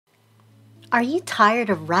Are you tired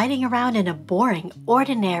of riding around in a boring,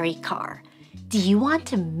 ordinary car? Do you want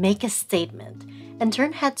to make a statement and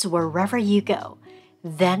turn heads wherever you go?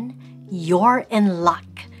 Then you're in luck,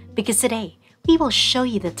 because today we will show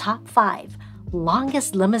you the top 5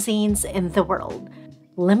 longest limousines in the world.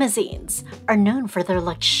 Limousines are known for their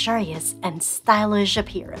luxurious and stylish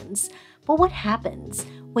appearance, but what happens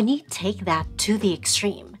when you take that to the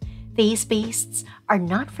extreme? These beasts are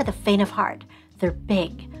not for the faint of heart. They're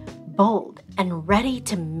big, bold, and ready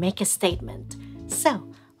to make a statement. So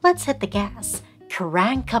let's hit the gas,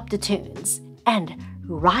 crank up the tunes, and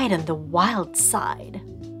ride on the wild side.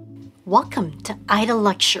 Welcome to Idle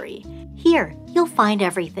Luxury. Here, you'll find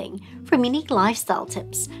everything from unique lifestyle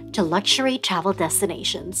tips to luxury travel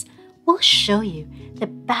destinations. We'll show you the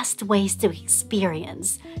best ways to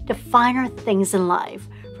experience the finer things in life,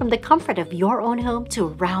 from the comfort of your own home to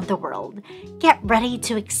around the world. Get ready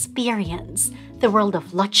to experience the world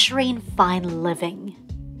of luxury and fine living.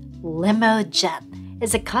 Limo Jet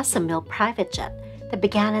is a custom-built private jet that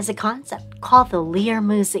began as a concept called the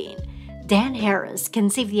Limousine. Dan Harris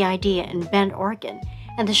conceived the idea in Bend, Oregon,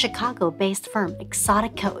 and the Chicago-based firm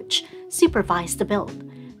Exotic Coach supervised the build.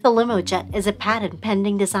 The Limo Jet is a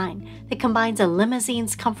patent-pending design that combines a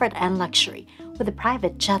limousine's comfort and luxury with a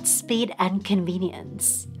private jet's speed and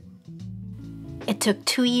convenience. It took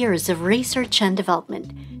 2 years of research and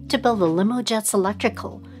development to build the Limo Jet's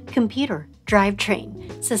electrical, computer,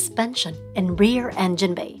 drivetrain, suspension, and rear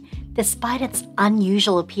engine bay. Despite its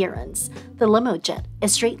unusual appearance, the Limo Jet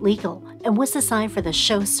is street legal and was designed for the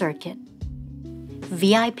show circuit.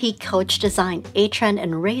 VIP Coach designed A-Trend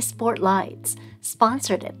and Race Sport Lights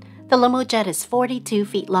sponsored it. The Limo Jet is 42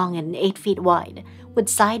 feet long and 8 feet wide, with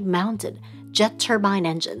side-mounted jet turbine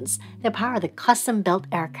engines that power the custom-built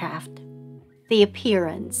aircraft. The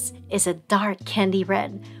appearance is a dark candy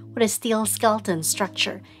red with a steel skeleton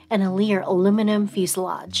structure and a Lear aluminum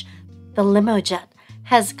fuselage. The Limo Jet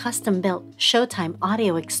has custom-built Showtime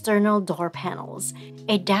audio external door panels,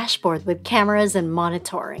 a dashboard with cameras and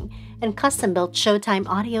monitoring, and custom-built Showtime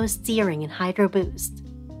audio steering and hydro boost.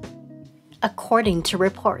 According to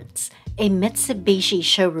reports, a Mitsubishi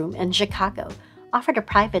showroom in Chicago offered a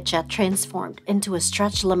private jet transformed into a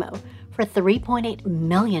stretch limo for $3.8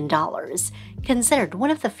 million. Considered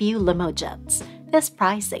one of the few limo jets, this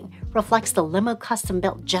pricing reflects the limo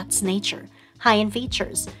custom-built jet's nature, high-end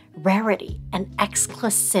features, rarity, and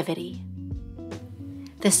exclusivity.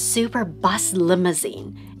 The Super Bus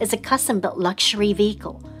Limousine is a custom-built luxury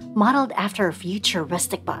vehicle modeled after a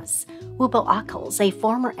futuristic bus. Wubo Akkels, a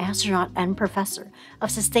former astronaut and professor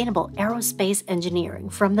of sustainable aerospace engineering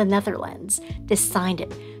from the Netherlands, designed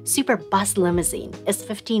it. Super Bus Limousine is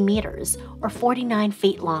 15 meters or 49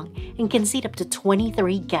 feet long and can seat up to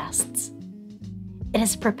 23 guests. It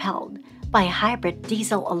is propelled by a hybrid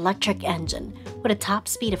diesel-electric engine with a top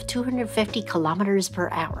speed of 250 kilometers per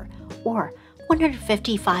hour or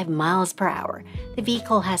 155 miles per hour. The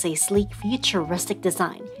vehicle has a sleek, futuristic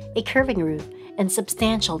design, a curving roof, and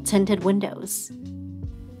substantial tinted windows.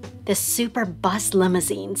 The Super Bus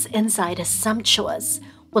Limousine's inside is sumptuous,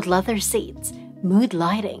 with leather seats, mood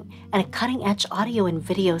lighting, and a cutting-edge audio and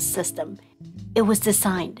video system. It was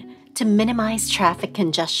designed to minimize traffic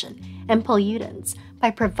congestion and pollutants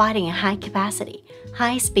by providing a high-capacity,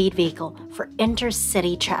 high-speed vehicle for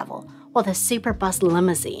intercity travel. While the Super Bus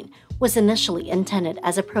Limousine was initially intended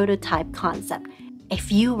as a prototype concept, a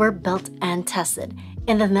few were built and tested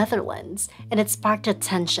in the Netherlands, and it sparked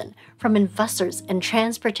attention from investors and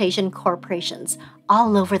transportation corporations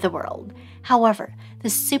all over the world. However, the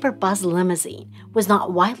Super Bus Limousine was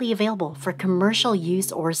not widely available for commercial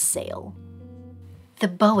use or sale. The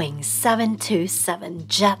Boeing 727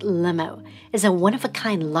 Jet Limo is a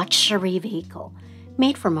one-of-a-kind luxury vehicle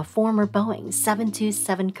made from a former Boeing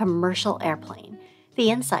 727 commercial airplane. The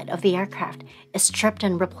inside of the aircraft is stripped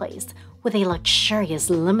and replaced with a luxurious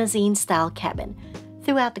limousine-style cabin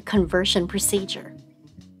throughout the conversion procedure.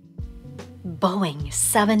 Boeing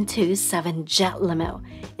 727 Jet Limo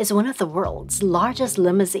is one of the world's largest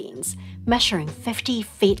limousines, measuring 50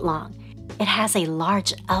 feet long. It has a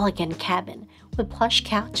large, elegant cabin with plush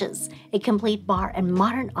couches, a complete bar, and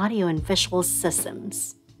modern audio and visual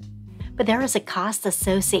systems. But there is a cost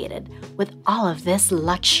associated with all of this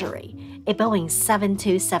luxury. A Boeing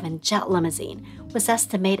 727 jet limousine was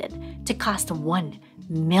estimated to cost $1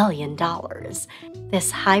 million.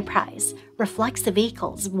 This high price reflects the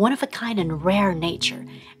vehicle's one-of-a-kind and rare nature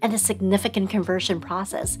and the significant conversion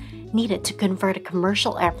process needed to convert a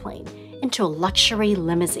commercial airplane into a luxury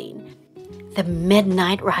limousine. The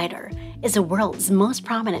Midnight Rider is the world's most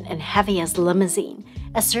prominent and heaviest limousine,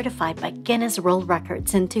 as certified by Guinness World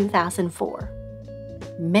Records in 2004.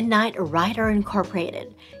 Midnight Rider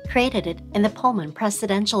Incorporated created it in the Pullman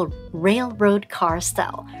presidential railroad car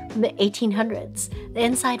style from the 1800s. The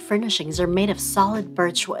inside furnishings are made of solid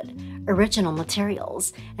birchwood, original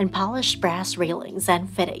materials, and polished brass railings and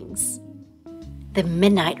fittings. The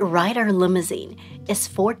Midnight Rider limousine is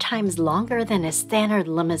 4 times longer than a standard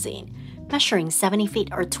limousine, measuring 70 feet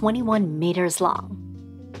or 21 meters long.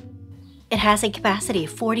 It has a capacity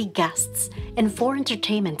of 40 guests and 4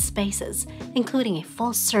 entertainment spaces, including a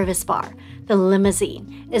full-service bar. The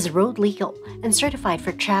limousine is road legal and certified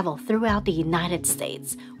for travel throughout the United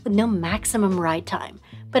States with no maximum ride time,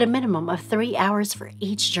 but a minimum of 3 hours for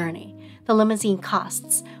each journey. The limousine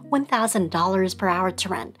costs $1,000 per hour to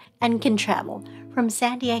rent and can travel from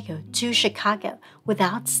San Diego to Chicago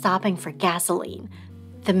without stopping for gasoline.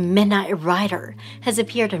 The Midnight Rider has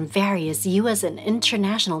appeared in various U.S. and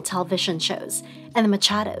international television shows, and the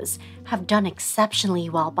Machados have done exceptionally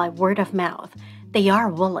well by word of mouth. They are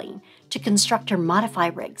willing to construct or modify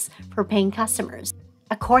rigs for paying customers.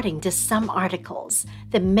 According to some articles,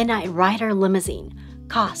 the Midnight Rider limousine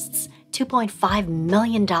costs $2.5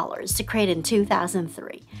 million to create in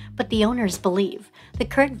 2003, but the owners believe the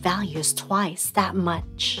current value is twice that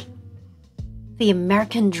much. The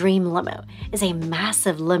American Dream Limo is a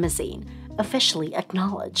massive limousine, officially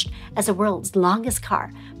acknowledged as the world's longest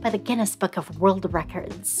car by the Guinness Book of World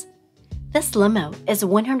Records. This limo is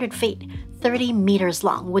 100 feet, 30 meters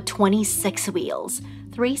long with 26 wheels,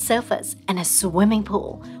 3 sofas, and a swimming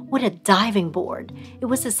pool with a diving board. It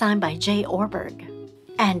was designed by J. Orberg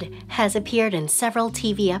and has appeared in several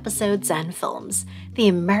TV episodes and films. The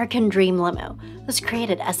American Dream Limo was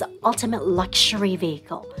created as the ultimate luxury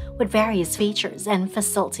vehicle with various features and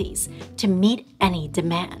facilities to meet any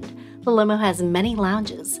demand. The limo has many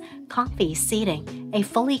lounges, comfy seating, a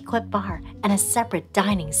fully equipped bar, and a separate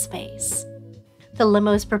dining space. The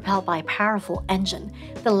limo is propelled by a powerful engine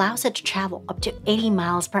that allows it to travel up to 80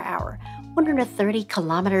 miles per hour, 130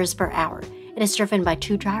 kilometers per hour. It is driven by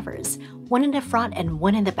 2 drivers, one in the front and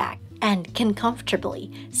one in the back, and can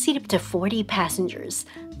comfortably seat up to 40 passengers.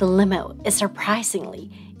 The limo is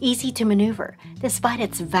surprisingly easy to maneuver despite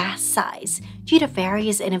its vast size due to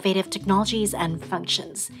various innovative technologies and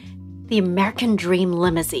functions. The American Dream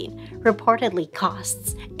limousine reportedly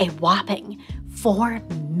costs a whopping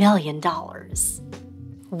 $4 million.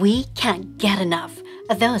 We can't get enough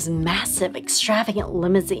of those massive, extravagant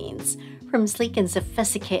limousines. From sleek and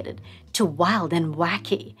sophisticated to wild and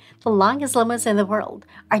wacky, the longest limos in the world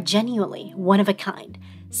are genuinely one of a kind.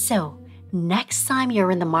 So, next time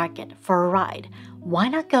you're in the market for a ride, why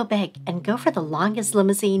not go big and go for the longest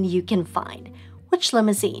limousine you can find? Which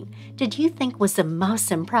limousine did you think was the most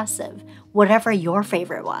impressive? Whatever your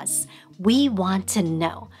favorite was, we want to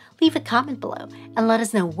know. Leave a comment below and let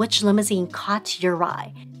us know which limousine caught your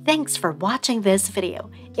eye. Thanks for watching this video.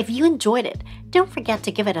 If you enjoyed it, don't forget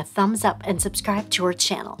to give it a thumbs up and subscribe to our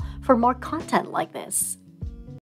channel for more content like this.